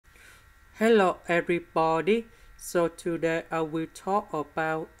Hello everybody, so today I will talk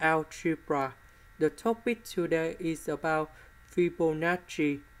about algebra. The topic today is about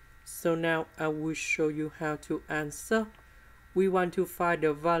Fibonacci. So now I will show you how to answer. We want to find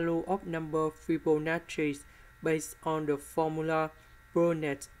the value of number Fibonacci based on the formula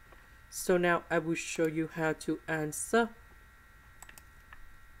Binet. So now I will show you how to answer.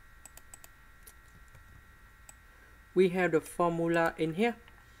 We have the formula in here.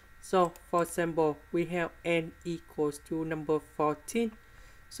 So for example, we have n equals to number 14.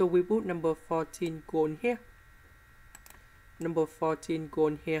 So we put number 14 go in here. Number 14 go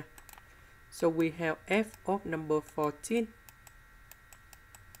in here. So we have f of number 14.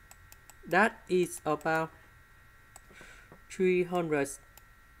 That is about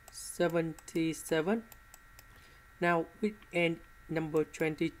 377. Now with n number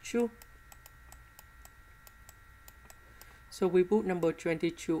 22. So we put number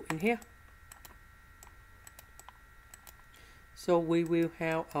 22 in here. So we will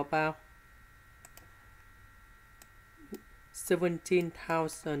have about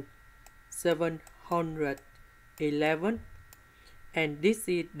 17,711. And this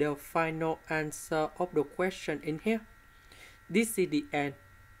is the final answer of the question in here. This is the end.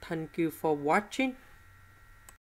 Thank you for watching.